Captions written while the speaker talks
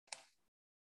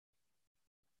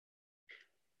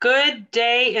Good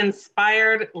day,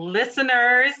 inspired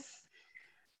listeners.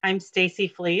 I'm Stacy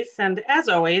Fleece, and as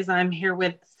always, I'm here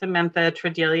with Samantha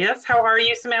Tredelius. How are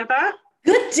you, Samantha?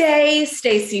 Good day,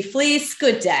 Stacy Fleece.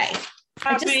 Good day.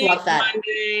 I just Happy love that.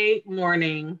 Monday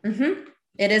morning.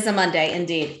 It is a Monday,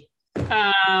 indeed.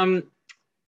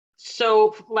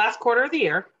 So last quarter of the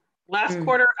year, last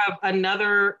quarter of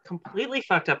another completely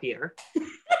fucked up year.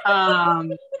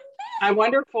 I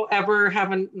wonder if we'll ever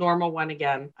have a normal one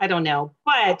again. I don't know.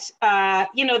 But,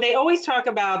 they always talk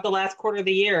about the last quarter of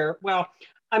the year. Well,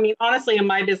 I mean, honestly, in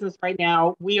my business right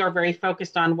now, we are very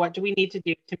focused on what do we need to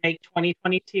do to make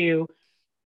 2022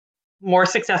 more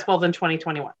successful than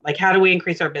 2021? Like, how do we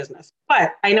increase our business?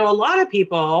 But I know a lot of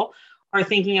people are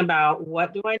thinking about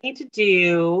what do I need to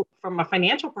do from a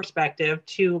financial perspective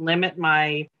to limit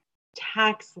my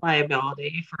tax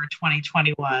liability for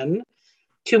 2021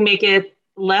 to make it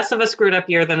less of a screwed up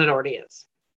year than it already is.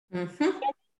 There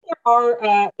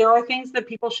are things that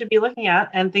people should be looking at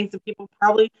and things that people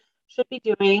probably should be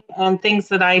doing and things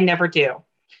that I never do.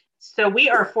 So we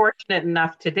are fortunate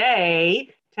enough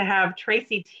today to have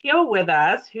Tracy Teal with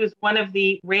us, who's one of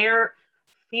the rare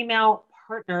female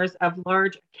partners of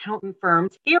large accountant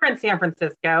firms here in San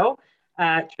Francisco.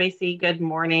 Tracy, good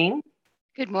morning.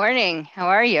 Good morning. How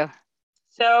are you?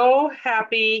 So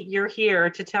happy you're here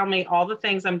to tell me all the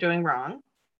things I'm doing wrong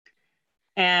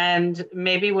and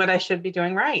maybe what I should be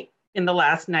doing right in the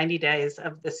last 90 days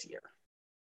of this year.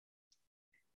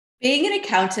 Being an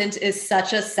accountant is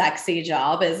such a sexy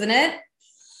job, isn't it?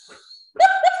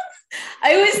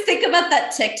 I always think about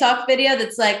that TikTok video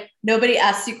that's like, nobody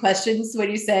asks you questions when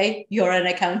you say you're an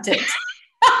accountant.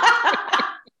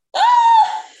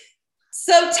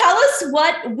 So tell us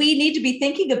what we need to be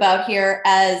thinking about here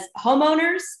as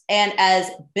homeowners and as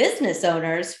business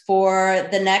owners for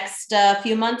the next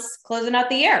few months closing out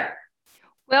the year.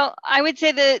 Well, I would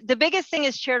say the biggest thing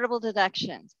is charitable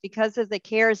deductions. Because of the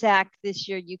CARES Act this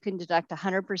year, you can deduct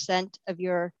 100% of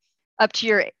your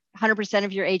 100%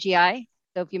 of your AGI.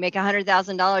 So if you make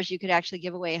 $100,000, you could actually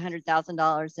give away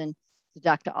 $100,000 and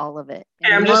deduct all of it.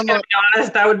 And I'm just going to be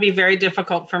honest, that would be very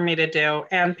difficult for me to do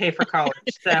and pay for college.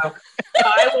 So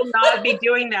I will not be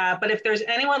doing that. But if there's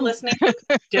anyone listening who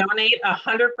can donate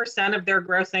 100% of their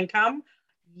gross income,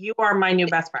 you are my new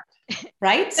best friend.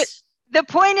 Right? The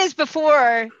point is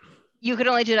before you could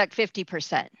only deduct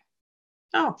 50%.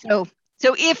 Oh.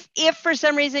 So if for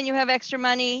some reason you have extra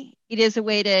money, it is a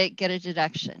way to get a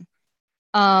deduction.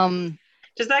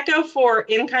 Does that go for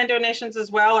in-kind donations as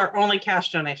well or only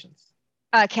cash donations?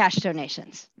 Cash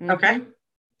donations. Okay.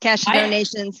 Cash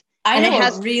donations. I know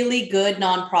a really good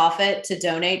nonprofit to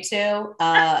donate to,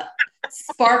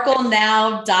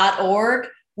 sparklenow.org.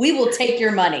 We will take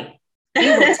your money. We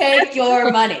will take your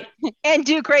money. And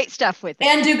do great stuff with it.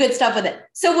 And do good stuff with it.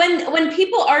 So when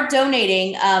people are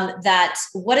donating,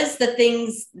 what is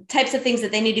the types of things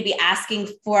that they need to be asking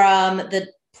from the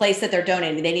place that they're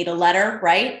donating? They need a letter,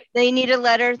 right? They need a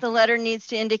letter. The letter needs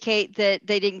to indicate that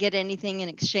they didn't get anything in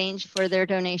exchange for their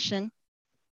donation.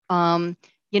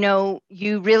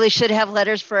 You really should have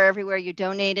letters for everywhere you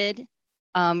donated.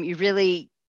 Nobody's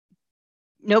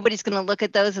going to look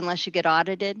at those unless you get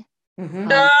audited.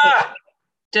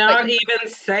 Don't even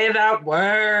say that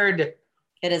word.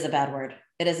 It is a bad word.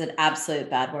 It is an absolute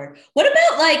bad word. What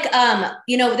about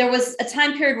there was a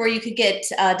time period where you could get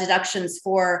deductions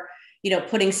for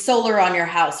putting solar on your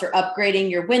house or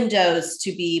upgrading your windows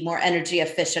to be more energy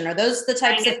efficient. Are those the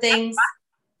types of things?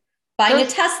 Buying a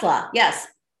Tesla, yes.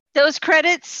 Those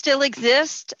credits still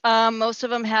exist. Most of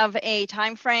them have a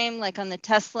time frame, like on the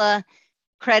Tesla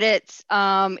credits.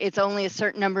 It's only a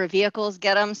certain number of vehicles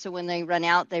get them. So when they run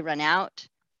out, they run out.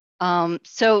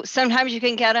 So sometimes you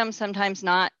can get them, sometimes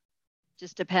not.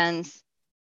 Just depends.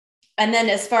 And then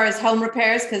as far as home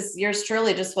repairs, because yours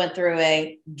truly just went through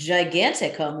a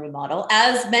gigantic home remodel,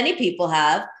 as many people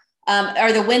have,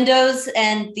 are the windows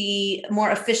and the more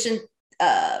efficient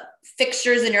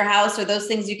fixtures in your house, are those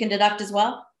things you can deduct as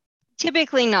well?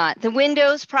 Typically not. The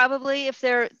windows probably, if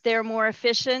they're more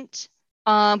efficient.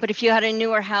 But if you had a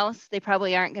newer house, they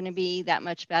probably aren't going to be that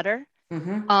much better.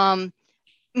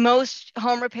 Most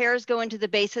home repairs go into the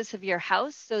basis of your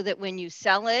house so that when you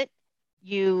sell it,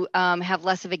 you have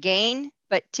less of a gain,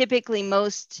 but typically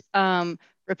most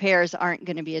repairs aren't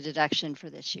going to be a deduction for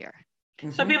this year.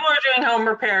 So people who are doing home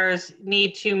repairs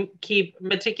need to keep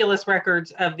meticulous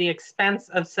records of the expense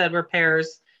of said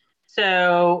repairs.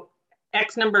 So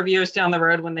X number of years down the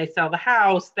road when they sell the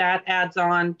house, that adds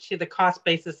on to the cost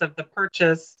basis of the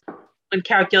purchase when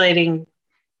calculating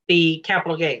the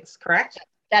capital gains, correct?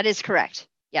 That is correct.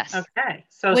 Yes. Okay.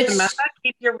 So Which- Samantha,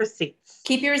 keep your receipts.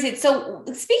 Keep your receipts. So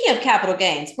speaking of capital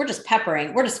gains, we're just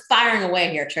firing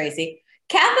away here, Tracy.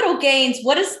 Capital gains,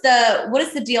 what is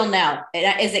the deal now?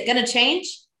 Is it going to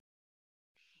change?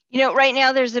 Right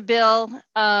now there's a bill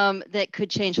that could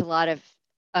change a lot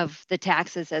of the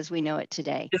taxes as we know it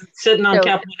today. Is it sitting on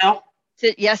Capitol Hill?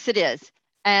 Yes, it is.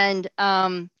 And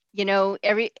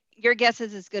your guess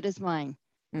is as good as mine.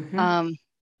 Mm-hmm.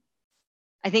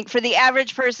 I think for the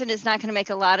average person, it's not going to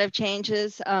make a lot of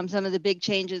changes. Some of the big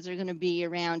changes are going to be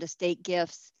around estate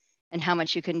gifts and how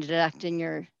much you can deduct in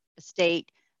your estate.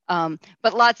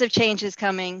 But lots of changes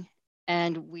coming,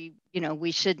 and we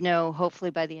should know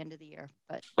hopefully by the end of the year.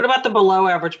 But what about the below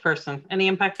average person? Any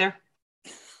impact there?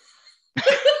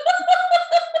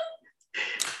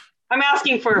 I'm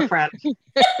asking for a friend.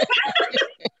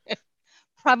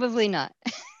 Probably not.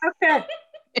 Okay,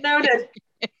 noted.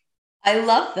 I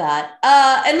love that.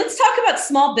 And let's talk about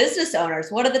small business owners.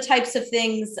 What are the types of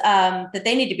things that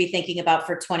they need to be thinking about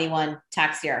for 21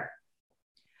 tax year?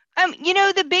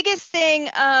 The biggest thing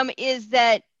is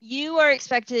that you are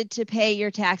expected to pay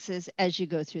your taxes as you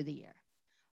go through the year.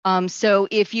 So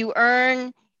if you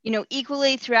earn,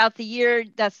 equally throughout the year,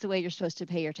 that's the way you're supposed to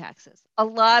pay your taxes. A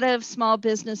lot of small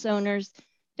business owners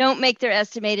don't make their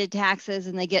estimated taxes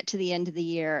and they get to the end of the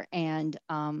year and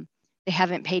they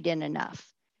haven't paid in enough.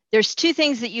 There's two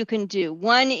things that you can do.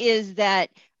 One is that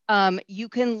you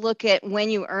can look at when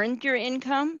you earned your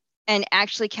income and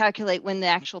actually calculate when the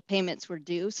actual payments were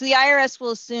due. So the IRS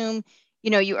will assume,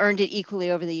 you earned it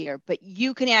equally over the year, but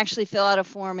you can actually fill out a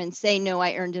form and say, no,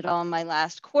 I earned it all in my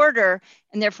last quarter,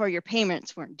 and therefore your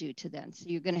payments weren't due to then. So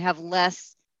you're going to have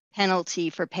less penalty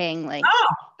for paying late.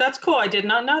 Oh, that's cool. I did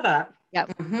not know that.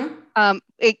 Yep. Mm-hmm.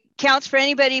 It counts for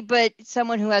anybody but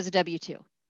someone who has a W-2.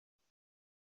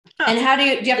 And how do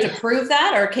you have to prove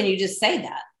that, or can you just say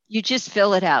that? You just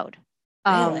fill it out.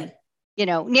 Really?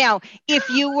 Now, if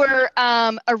you were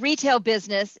a retail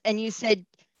business and you said,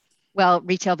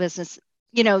 retail business,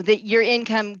 that your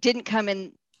income didn't come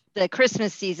in the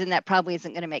Christmas season, that probably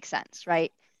isn't going to make sense,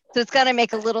 right? So it's got to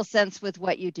make a little sense with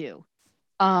what you do.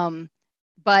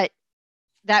 But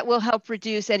that will help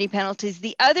reduce any penalties.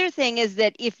 The other thing is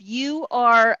that if you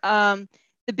are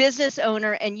the business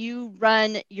owner and you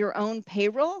run your own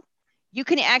payroll, you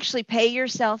can actually pay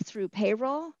yourself through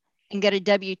payroll and get a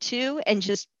W-2 and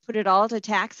just put it all to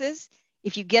taxes.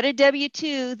 If you get a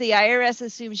W-2, the IRS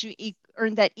assumes you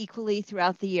earn that equally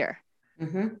throughout the year.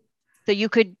 Mm-hmm. So you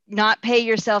could not pay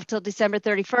yourself till December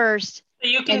 31st. So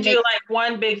you can do like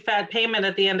one big fat payment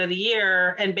at the end of the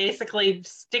year and basically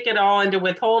stick it all into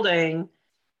withholding,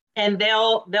 and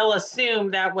they'll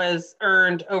assume that was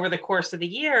earned over the course of the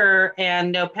year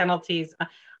and no penalties.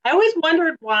 I always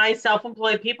wondered why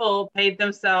self-employed people paid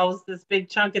themselves this big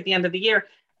chunk at the end of the year.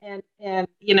 And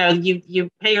you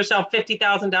pay yourself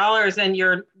 $50,000 and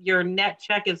your net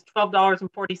check is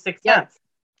 $12.46. Yep.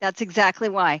 That's exactly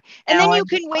why. And then you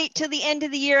can wait till the end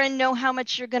of the year and know how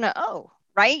much you're going to owe,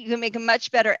 right? You can make a much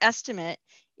better estimate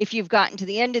if you've gotten to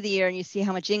the end of the year and you see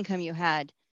how much income you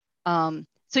had.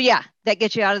 So yeah, that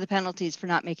gets you out of the penalties for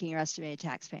not making your estimated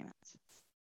tax payments.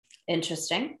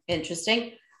 Interesting.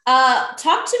 Talk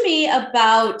to me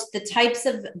about the types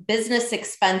of business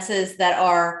expenses that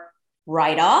are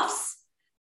write-offs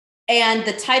and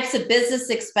the types of business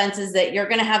expenses that you're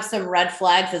going to have some red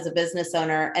flags as a business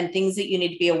owner and things that you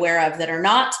need to be aware of that are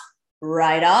not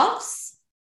write-offs.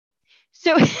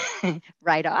 So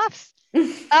write-offs.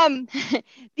 The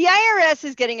IRS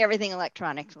is getting everything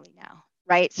electronically now,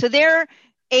 right? So they're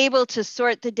able to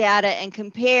sort the data and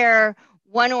compare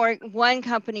one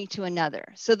company to another.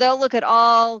 So they'll look at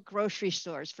all grocery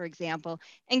stores, for example,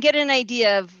 and get an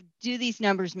idea of, do these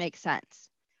numbers make sense?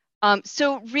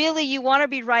 So really, you want to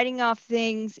be writing off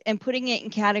things and putting it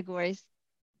in categories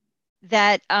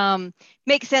that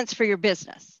make sense for your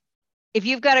business. If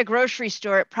you've got a grocery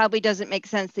store, it probably doesn't make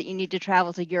sense that you need to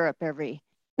travel to Europe every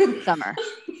summer,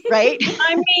 right?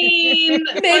 I mean,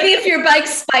 maybe if you're buying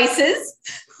spices.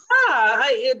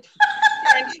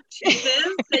 French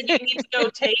cheeses that you need to go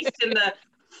taste in the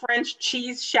French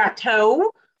cheese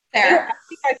chateau. Fair.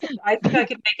 I think I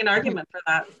could make an argument for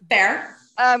that. Fair.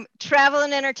 Travel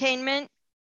and entertainment,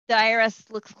 the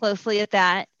IRS looks closely at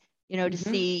that, to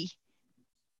see,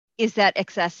 is that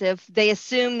excessive? They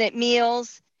assume that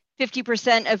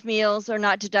 50% of meals are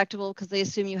not deductible because they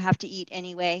assume you have to eat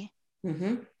anyway.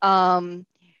 Mm-hmm.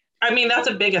 I mean, that's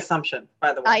a big assumption,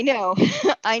 by the way. I know.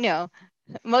 I know.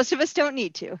 Most of us don't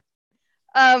need to.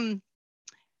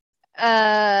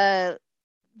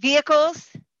 Vehicles.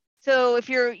 So if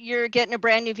you're getting a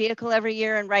brand new vehicle every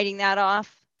year and writing that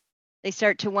off, They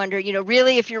start to wonder,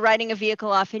 really, if you're writing a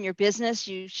vehicle off in your business,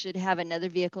 you should have another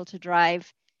vehicle to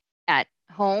drive at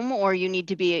home, or you need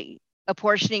to be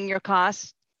apportioning your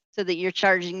costs so that you're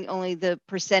charging only the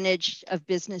percentage of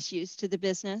business use to the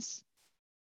business.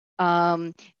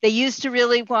 They used to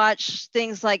really watch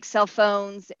things like cell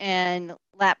phones and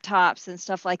laptops and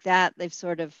stuff like that. They've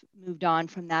sort of moved on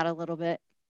from that a little bit.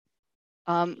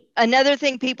 Another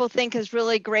thing people think is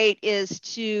really great is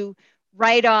to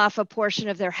write off a portion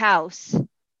of their house,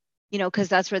 because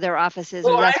that's where their office is.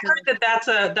 Well, Or I that's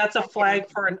heard that's a flag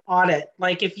for an audit.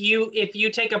 Like if you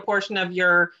take a portion of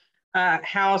your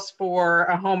house for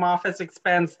a home office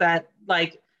expense, that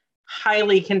like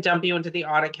highly can dump you into the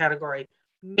audit category.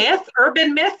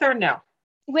 Urban myth or no?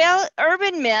 Well,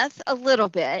 urban myth a little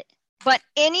bit, but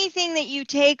anything that you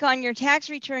take on your tax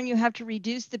return, you have to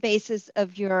reduce the basis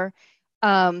of your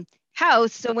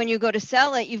house. So when you go to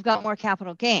sell it, you've got more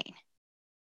capital gain.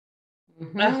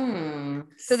 Mm-hmm.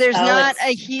 So there's not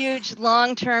a huge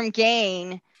long-term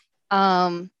gain.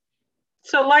 So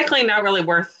likely not really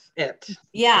worth it.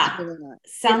 Yeah. Really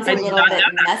sounds a little bit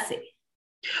messy.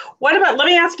 What about, let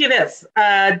me ask you this.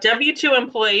 W-2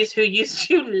 employees who used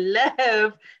to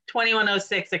love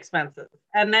 2106 expenses,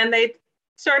 and then they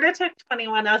sort of took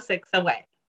 2106 away.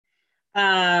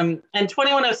 And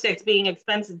 2106 being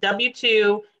expenses,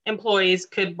 W-2 employees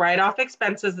could write off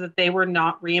expenses that they were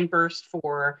not reimbursed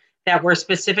for that were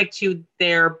specific to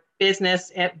their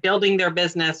business, building their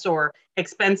business, or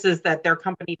expenses that their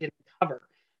company didn't cover.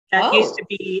 That used to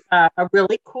be a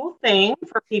really cool thing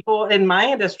for people in my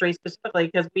industry specifically,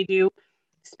 because we do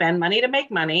spend money to make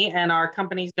money and our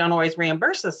companies don't always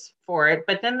reimburse us for it.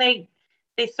 But then they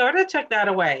sort of took that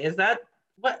away. Is that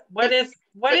what is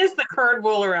the current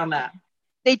rule around that?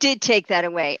 They did take that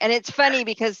away. And it's funny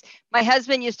because my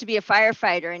husband used to be a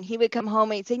firefighter, and he would come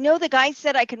home and he'd say, no, the guy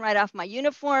said I can write off my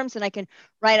uniforms and I can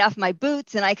write off my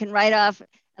boots and I can write off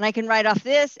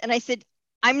this. And I said,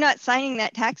 I'm not signing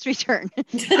that tax return. No,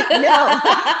 it's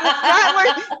not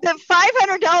worth, the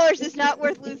 $500 is not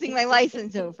worth losing my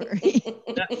license over. You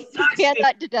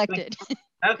cannot deduct it.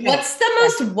 Okay. What's the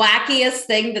most wackiest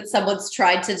thing that someone's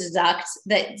tried to deduct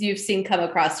that you've seen come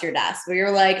across your desk where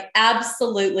you're like,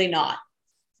 absolutely not?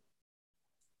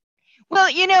 Well,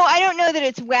 I don't know that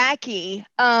it's wacky,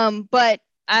 but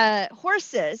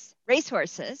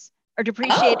racehorses are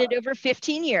depreciated over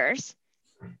 15 years.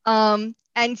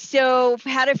 And so I've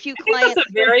had a few clients. That's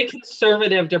a very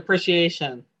conservative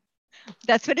depreciation.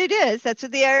 That's what it is. That's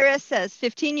what the IRS says,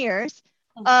 15 years.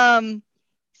 So,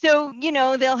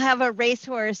 they'll have a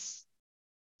racehorse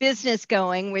business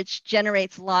going, which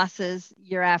generates losses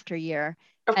year after year.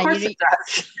 Of course it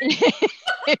does.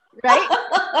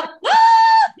 Right?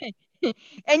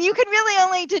 And you can really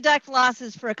only deduct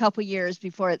losses for a couple years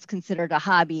before it's considered a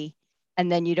hobby,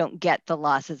 and then you don't get the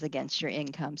losses against your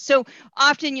income. So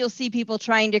often you'll see people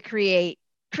trying to create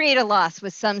a loss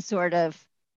with some sort of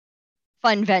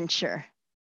fun venture.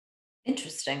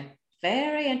 Interesting.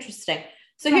 Very interesting.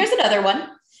 So here's another one.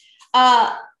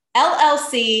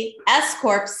 LLC, S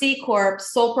Corp, C Corp,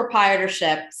 sole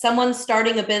proprietorship, someone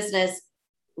starting a business.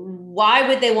 Why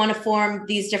would they want to form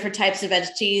these different types of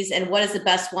entities, and what is the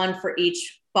best one for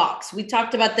each box? We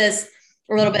talked about this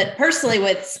a little bit personally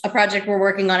with a project we're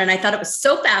working on, and I thought it was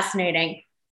so fascinating.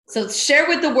 So share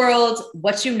with the world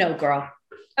what you know, girl.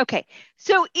 Okay.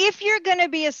 So if you're going to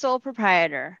be a sole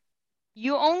proprietor,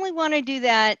 you only want to do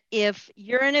that if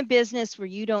you're in a business where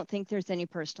you don't think there's any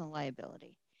personal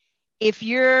liability. If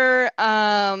you're is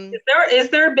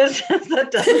there a business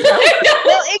that doesn't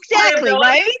well, exactly,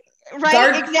 right?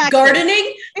 Exactly.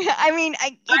 Gardening? I mean,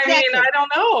 exactly. I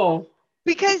don't know.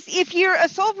 Because if you're a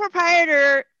sole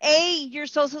proprietor, your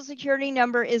social security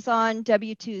number is on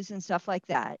W-2s and stuff like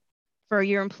that for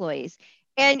your employees.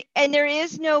 And there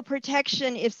is no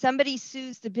protection. If somebody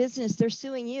sues the business, they're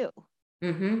suing you.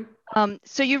 Mm-hmm.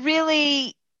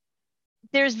 So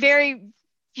there's very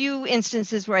few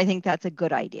instances where I think that's a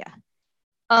good idea.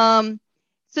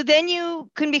 So then you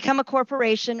can become a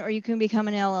corporation or you can become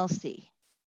an LLC.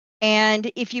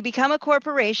 And if you become a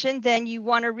corporation, then you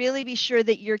want to really be sure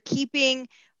that you're keeping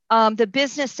the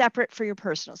business separate for your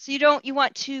personal. So you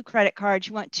want 2 credit cards,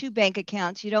 you want 2 bank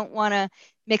accounts. You don't want to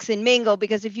mix and mingle,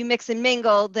 because if you mix and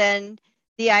mingle, then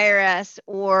the IRS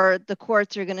or the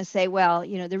courts are going to say, well,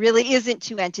 there really isn't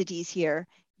 2 entities here,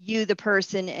 you, the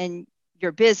person, and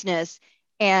your business.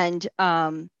 And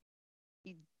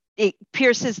it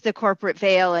pierces the corporate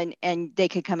veil, and they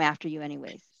could come after you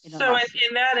anyways. So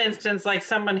in that instance, like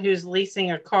someone who's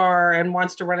leasing a car and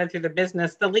wants to run it through the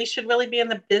business, the lease should really be in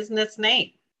the business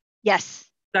name. Yes. Is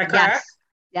that correct? Yes,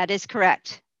 that is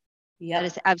correct. Yeah, that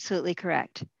is absolutely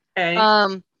correct. Okay.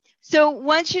 So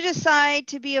once you decide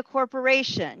to be a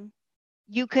corporation,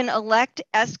 you can elect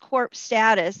S Corp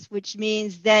status, which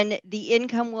means then the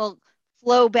income will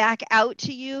flow back out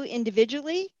to you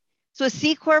individually. So a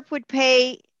C Corp would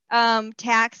pay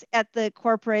tax at the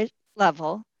corporate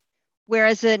level,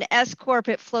 whereas an S Corp,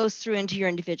 it flows through into your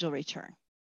individual return.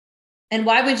 And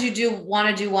why would you want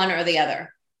to do one or the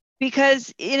other?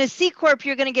 Because in a C Corp,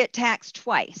 you're going to get taxed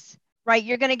twice, right?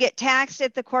 You're going to get taxed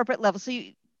at the corporate level. So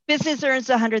business earns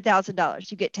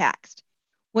 $100,000, you get taxed.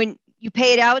 When you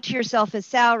pay it out to yourself as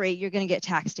salary, you're going to get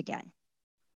taxed again.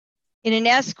 In an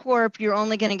S Corp, you're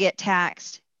only going to get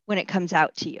taxed when it comes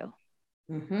out to you.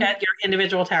 Mm-hmm. At your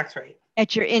individual tax rate.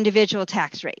 At your individual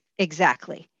tax rate,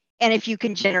 exactly. And if you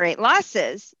can generate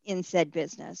losses in said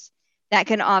business, that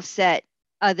can offset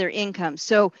other income.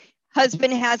 So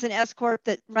husband has an S Corp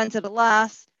that runs at a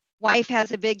loss. Wife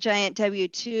has a big giant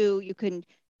W-2. You can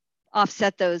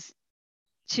offset those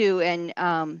two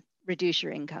and reduce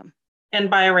your income. And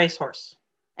buy a racehorse.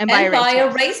 And buy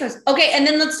a racehorse. Okay, and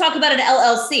then let's talk about an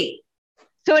LLC.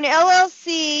 So an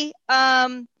LLC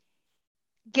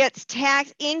gets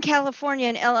taxed in California.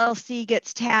 An LLC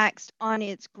gets taxed on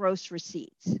its gross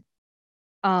receipts.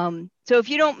 So if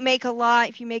you don't make a lot,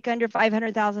 if you make under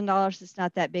 $500,000, it's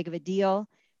not that big of a deal.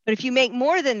 But if you make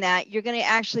more than that, you're going to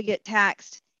actually get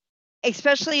taxed,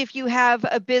 especially if you have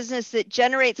a business that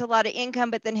generates a lot of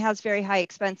income, but then has very high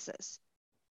expenses.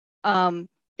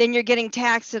 Then you're getting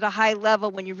taxed at a high level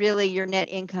when your net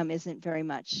income isn't very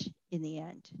much in the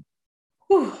end.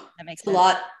 Whew, that makes sense. A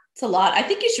lot. It's a lot. I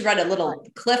think you should write a little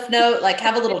cliff note, like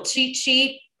have a little cheat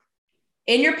sheet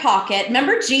in your pocket.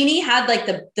 Remember Jeannie had like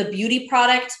the beauty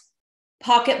product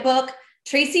pocketbook?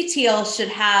 Tracy Teal should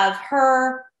have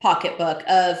her pocketbook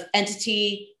of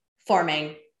entity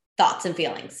forming thoughts and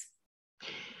feelings.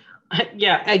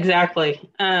 Yeah, exactly.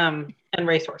 And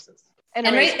racehorses.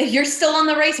 You're still on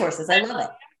the racehorses. I love it.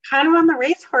 Kind of on the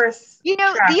racehorse.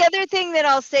 The other thing that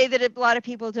I'll say that a lot of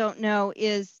people don't know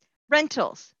is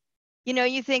rentals.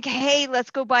 You think, hey, let's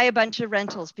go buy a bunch of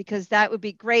rentals because that would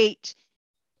be great.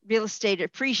 Real estate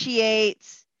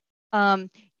appreciates.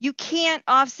 You can't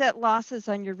offset losses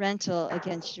on your rental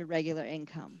against your regular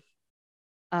income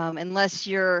unless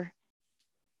you're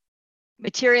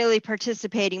materially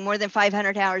participating. More than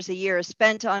 500 hours a year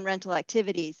spent on rental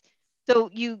activities.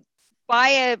 So you buy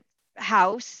a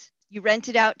house, you rent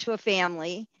it out to a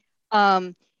family,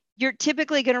 you're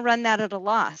typically going to run that at a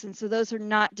loss. And so those are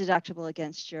not deductible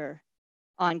against your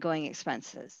ongoing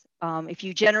expenses. If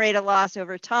you generate a loss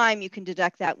over time, you can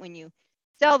deduct that when you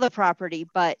sell the property,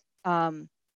 but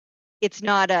it's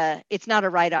not a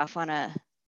write-off on a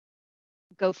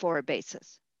go-forward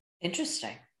basis.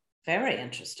 Interesting. Very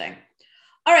interesting.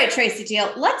 All right, Tracy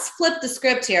Teal, let's flip the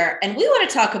script here. And we want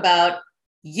to talk about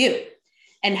you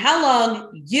and how long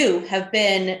you have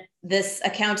been this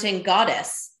accounting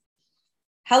goddess.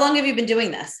 How long have you been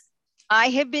doing this? I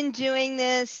have been doing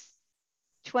this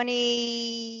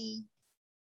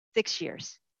 26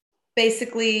 years.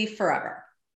 Basically forever.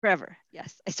 Forever,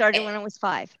 yes. I started when I was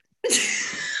 5.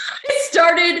 I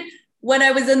started when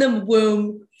I was in the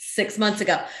womb 6 months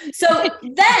ago. So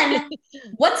then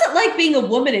what's it like being a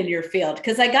woman in your field?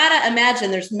 Because I got to imagine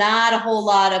there's not a whole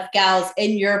lot of gals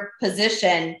in your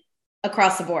position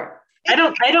across the board.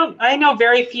 I know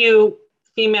very few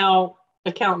female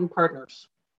accountant partners.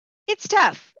 It's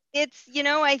tough. It's,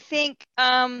 I think,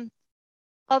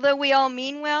 although we all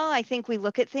mean well, I think we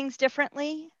look at things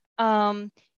differently.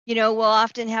 We'll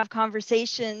often have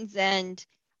conversations and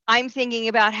I'm thinking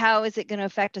about how is it going to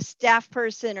affect a staff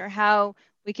person or how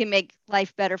we can make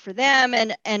life better for them.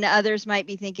 And others might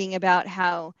be thinking about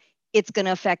how it's going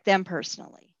to affect them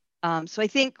personally. So I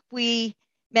think men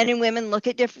and women look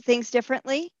at different things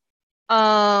differently.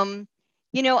 I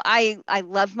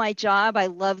love my job. I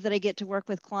love that I get to work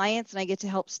with clients and I get to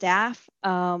help staff.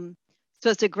 So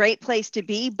it's a great place to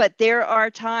be, but there are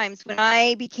times when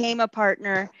I became a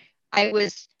partner, I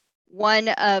was one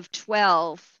of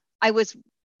 12. I was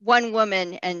one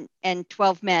woman and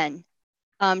 12 men.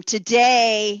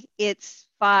 Today it's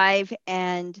 5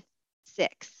 and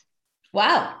 6.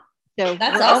 Wow. So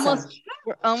that's awesome.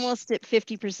 We're almost at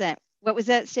 50%. What was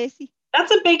that, Stacey?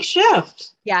 That's a big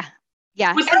shift. Yeah. Do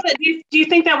you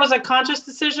think that was a conscious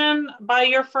decision by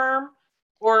your firm?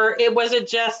 Or was it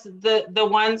just the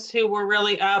ones who were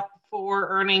really up for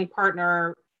earning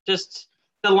partner, just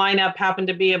the lineup happened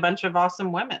to be a bunch of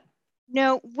awesome women?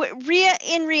 No,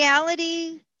 in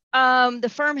reality,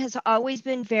 the firm has always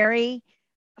been very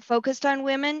focused on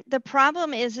women. The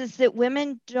problem is that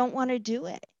women don't want to do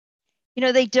it.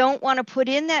 They don't want to put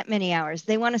in that many hours.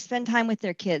 They want to spend time with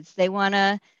their kids. They want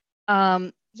to,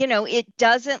 it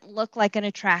doesn't look like an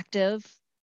attractive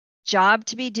job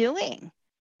to be doing.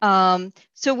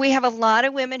 So we have a lot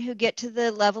of women who get to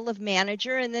the level of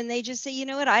manager and then they just say, you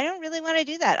know what, I don't really want to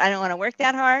do that. I don't want to work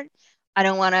that hard. I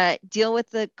don't want to deal with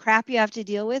the crap you have to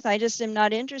deal with. I just am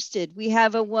not interested. We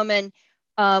have a woman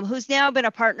who's now been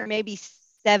a partner maybe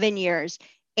 7 years,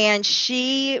 and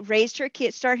she raised her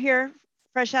kids, start here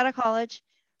fresh out of college,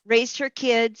 raised her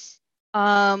kids.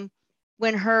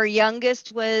 When her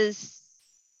youngest was,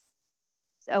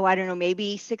 oh, I don't know,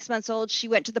 maybe 6 months old, she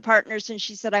went to the partners and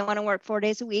she said, I want to work 4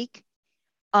 days a week.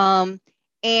 And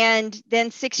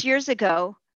then 6 years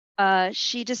ago,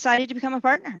 she decided to become a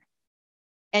partner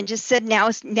and just said,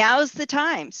 now's the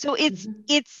time. So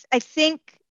it's, I think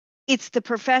it's the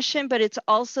profession, but it's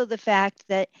also the fact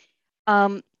that,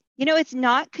 it's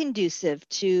not conducive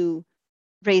to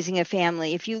raising a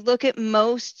family. If you look at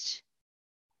most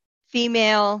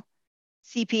female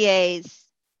CPAs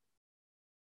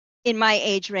in my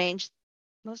age range,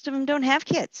 most of them don't have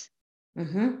kids.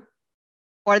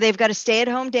 Or they've got a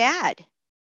stay-at-home dad.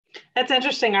 That's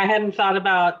interesting. I hadn't thought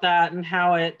about that and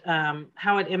how it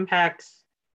impacts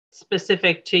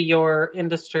specific to your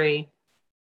industry.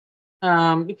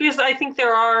 Because I think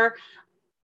there are,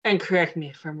 and correct me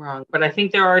if I'm wrong, but I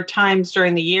think there are times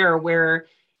during the year where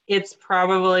it's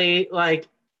probably like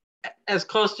as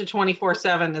close to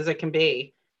 24/7 as it can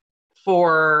be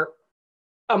for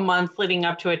a month leading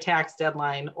up to a tax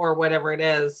deadline or whatever it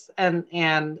is. And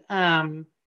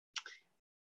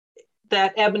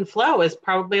that ebb and flow is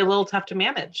probably a little tough to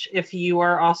manage if you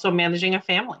are also managing a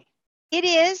family. It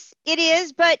is,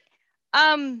 but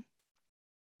I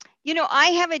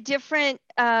have a different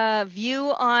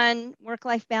view on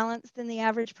work-life balance than the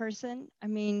average person. I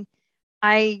mean,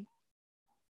 I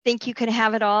think you can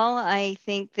have it all. I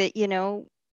think that,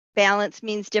 balance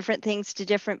means different things to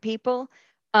different people.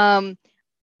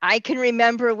 I can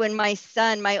remember when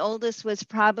my oldest was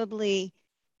probably,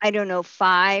 I don't know,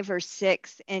 5 or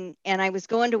 6, and I was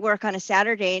going to work on a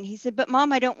Saturday, and he said, but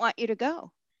Mom, I don't want you to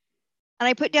go. And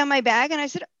I put down my bag and I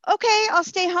said, okay, I'll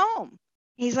stay home.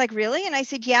 He's like, really? And I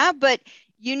said, yeah, but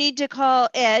you need to call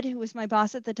Ed, who was my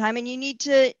boss at the time, and you need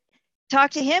to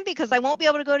talk to him because I won't be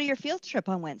able to go to your field trip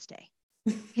on Wednesday.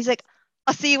 He's like,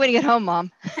 I'll see you when you get home,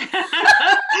 Mom.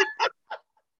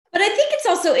 But I think it's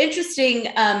also interesting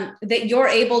that you're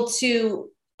able to,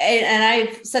 and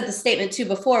I've said the statement too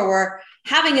before, where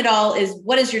having it all is,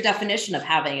 what is your definition of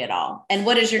having it all? And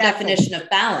what is your definition of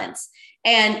balance?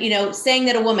 And, saying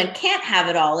that a woman can't have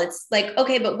it all, it's like,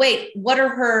 okay, but wait, what are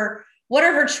her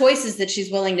choices that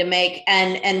she's willing to make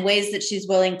and ways that she's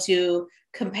willing to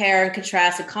compare and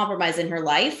contrast and compromise in her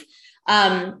life?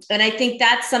 And I think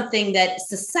that's something that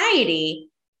society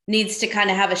needs to kind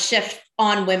of have a shift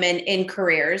on women in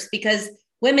careers, because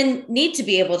women need to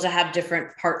be able to have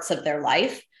different parts of their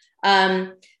life.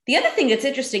 The other thing that's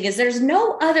interesting is there's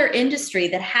no other industry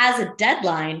that has a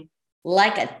deadline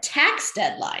like a tax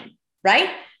deadline, right?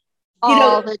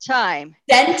 All the time.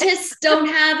 Dentists don't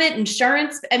have it,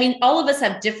 insurance. I mean, all of us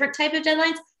have different type of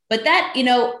deadlines, but that,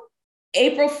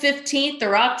 April 15th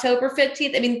or October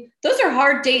 15th, I mean, those are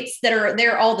hard dates that are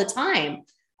there all the time.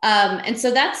 And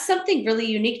so that's something really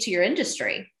unique to your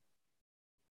industry.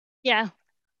 Yeah.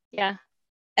 Yeah.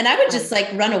 And I would just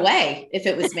run away if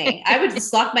it was me. I would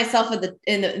just lock myself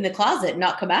in the closet and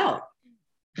not come out.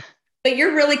 But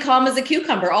you're really calm as a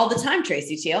cucumber all the time,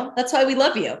 Tracy Teal. That's why we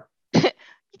love you.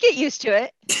 You get used to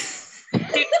it.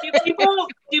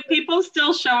 Do people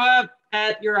still show up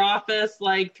at your office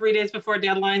like 3 days before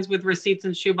deadlines with receipts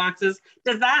and shoeboxes?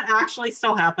 Does that actually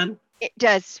still happen? It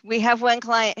does. We have one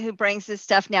client who brings his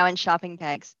stuff now in shopping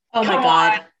bags. Oh my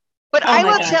God. But I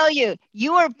will tell you,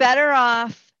 you are better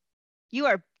off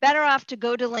to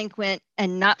go delinquent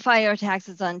and not file your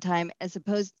taxes on time as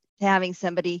opposed to having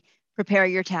somebody prepare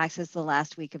your taxes the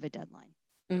last week of a deadline.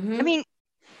 I mean,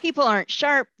 people aren't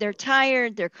sharp. They're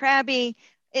tired. They're crabby.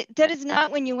 That is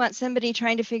not when you want somebody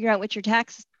trying to figure out what your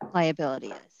tax liability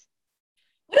is.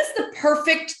 What is the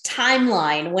perfect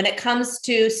timeline when it comes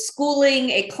to schooling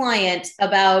a client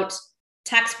about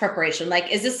tax preparation?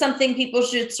 Like, is this something people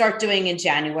should start doing in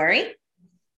January?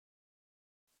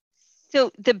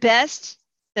 So the best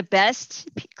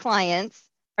clients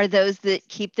are those that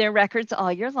keep their records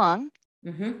all year long.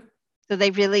 So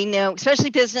they really know, especially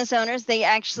business owners, they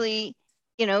actually,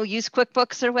 use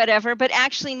QuickBooks or whatever, but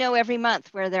actually know every month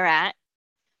where they're at.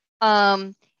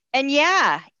 And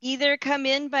yeah, either come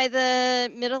in by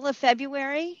the middle of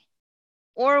February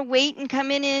or wait and come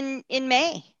in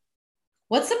May.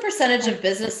 What's the percentage of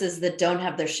businesses that don't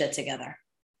have their shit together?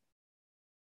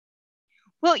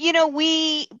 Well,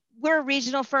 we're a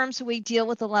regional firm, so we deal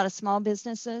with a lot of small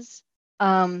businesses.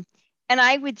 And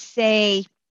I would say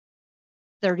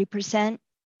 30%,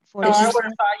 Oh, I would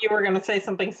have thought you were going to say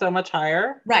something so much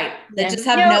higher. Right. They Yeah. just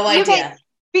have no idea.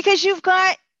 Because you've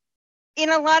got, in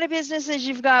a lot of businesses,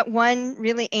 you've got one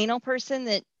really anal person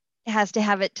that has to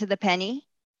have it to the penny.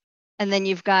 And then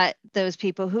you've got those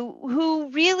people who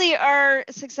really are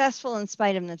successful in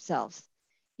spite of themselves.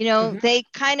 You know, they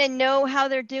kind of know how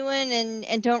they're doing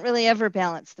and don't really ever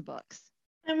balance the books.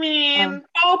 I mean,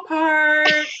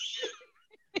 ballpark.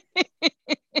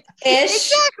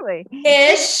 Ish. Exactly.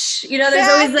 Ish. You know, there's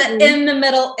always that in the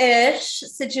middle ish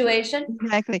situation.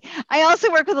 Exactly. I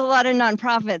also work with a lot of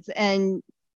nonprofits, and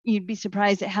you'd be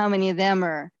surprised at how many of them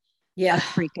are a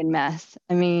freaking mess.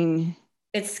 I mean,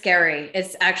 it's scary.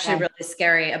 It's actually really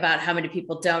scary about how many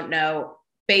people don't know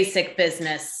basic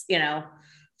business, you know,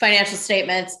 financial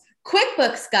statements.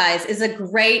 QuickBooks, guys, is a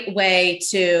great way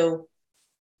to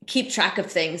keep track of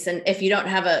things. And if you don't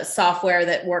have a software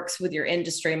that works with your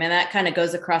industry, man, that kind of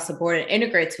goes across the board and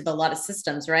integrates with a lot of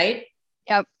systems, right?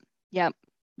 Yep.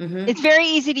 It's very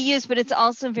easy to use, but it's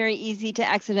also very easy to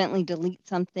accidentally delete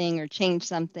something or change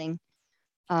something.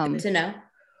 Good to know.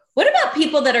 What about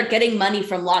people that are getting money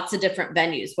from lots of different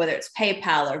venues, whether it's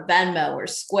PayPal or Venmo or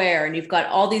Square, and you've got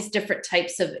all these different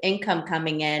types of income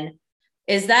coming in?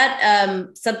 Is that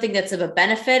something that's of a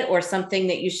benefit, or something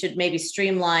that you should maybe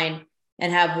streamline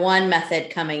and have one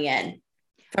method coming in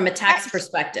from a tax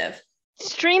perspective?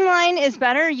 Streamline is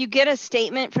better. You get a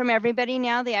statement from everybody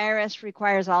now. The IRS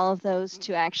requires all of those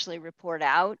to actually report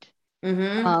out.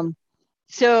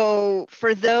 So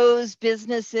for those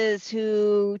businesses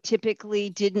who typically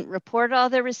didn't report all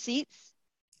their receipts,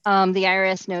 the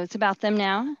IRS knows about them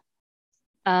now.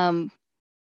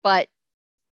 But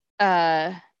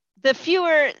the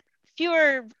fewer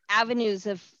avenues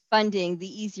of funding,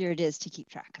 the easier it is to keep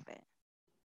track of it.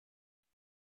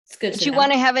 It's good. But you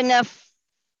want to have enough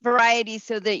variety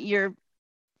so that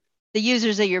the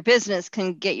users of your business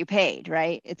can get you paid,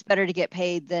 right? It's better to get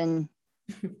paid than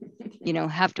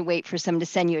have to wait for someone to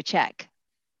send you a check.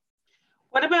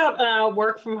 What about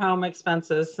work from home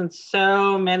expenses? Since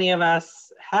so many of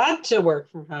us had to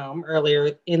work from home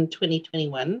earlier in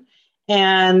 2021,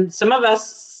 and some of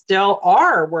us still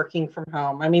are working from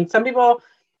home. I mean, some people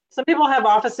have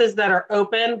offices that are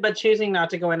open but choosing not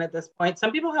to go in at this point.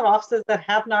 Some people have offices that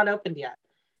have not opened yet.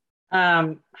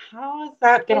 How is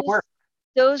that going to work?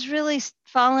 Those really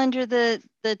fall under the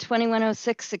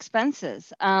 2106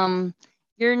 expenses.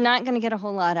 You're not going to get a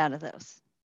whole lot out of those.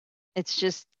 It's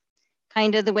just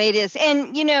kind of the way it is.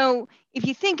 And, if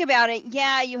you think about it,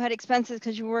 you had expenses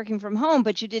because you were working from home,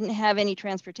 but you didn't have any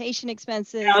transportation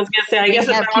expenses. I was going to say, I guess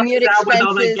it balances out with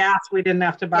all the gas we didn't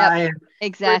have to buy. Yep,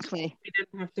 exactly. We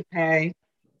didn't have to pay.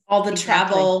 All the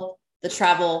travel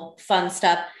fun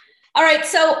stuff. All right.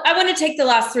 So I want to take the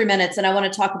last 3 minutes and I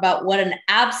want to talk about what an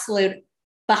absolute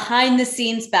behind the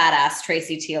scenes badass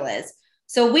Tracy Teal is.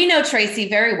 So we know Tracy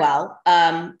very well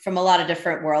from a lot of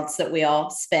different worlds that we all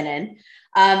spin in.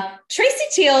 Tracy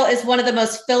Teal is one of the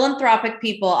most philanthropic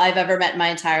people I've ever met in my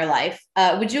entire life.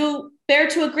 Would you bear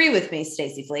to agree with me,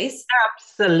 Stacey Fleece?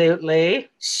 Absolutely.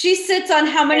 She sits on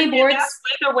how many boards?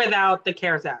 With or without the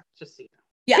CARES Act, just so you know.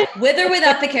 Yeah, with or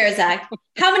without the CARES Act.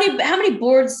 How many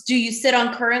boards do you sit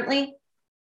on currently?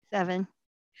 7.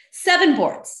 7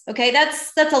 boards. Okay,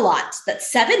 that's a lot. That's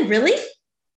 7, really?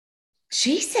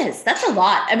 Jesus, that's a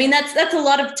lot. I mean, that's a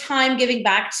lot of time giving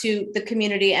back to the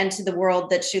community and to the world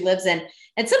that she lives in.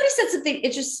 And somebody said something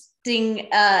interesting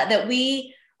that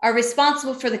we are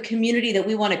responsible for the community that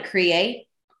we want to create,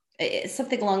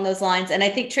 something along those lines. And I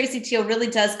think Tracy Teal really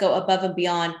does go above and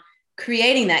beyond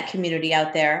creating that community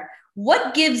out there.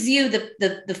 What gives you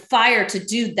the fire to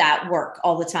do that work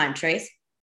all the time, Trace?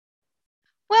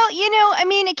 Well,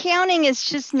 accounting is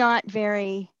just not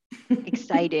very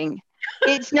exciting.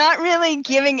 It's not really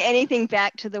giving anything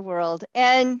back to the world.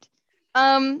 And,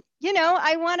 I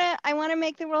want to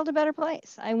make the world a better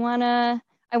place. I want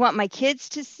my kids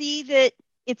to see that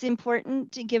it's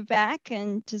important to give back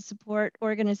and to support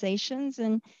organizations.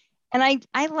 And I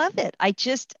love it.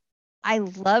 I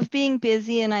love being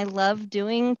busy and I love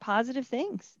doing positive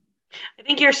things. I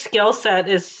think your skill set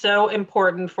is so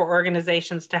important for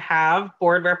organizations to have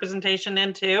board representation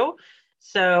into.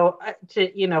 So,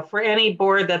 for any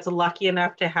board that's lucky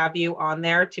enough to have you on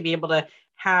there, to be able to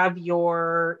have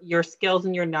your skills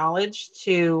and your knowledge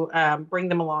to bring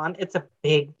them along, it's a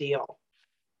big deal.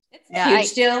 It's a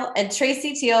huge deal. And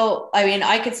Tracy Teal, I mean,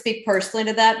 I could speak personally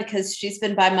to that because she's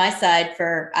been by my side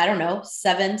for, 6,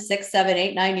 7,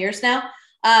 8, 9 years now.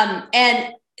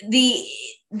 And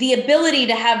the ability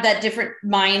to have that different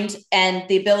mind and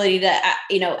the ability to,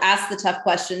 ask the tough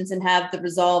questions and have the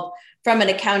resolve from an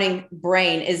accounting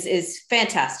brain is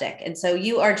fantastic. And so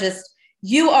you are just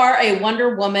you are a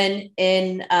Wonder Woman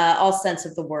in all sense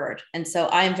of the word. And so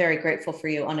I am very grateful for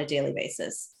you on a daily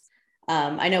basis.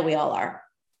 I know we all are.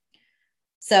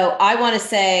 So I want to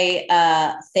say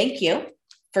thank you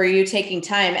for you taking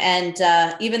time.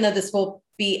 And even though this will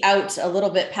be out a little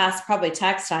bit past probably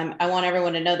tax time, I want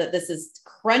everyone to know that this is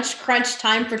crunch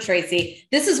time for Tracy.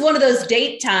 This is one of those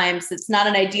date times. It's not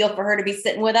an ideal for her to be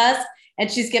sitting with us,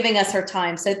 and she's giving us her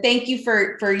time. So thank you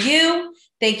for you.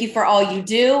 Thank you for all you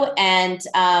do. And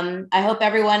I hope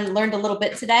everyone learned a little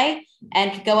bit today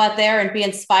and could go out there and be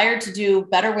inspired to do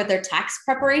better with their tax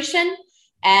preparation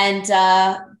and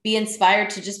be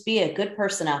inspired to just be a good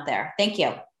person out there. Thank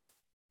you.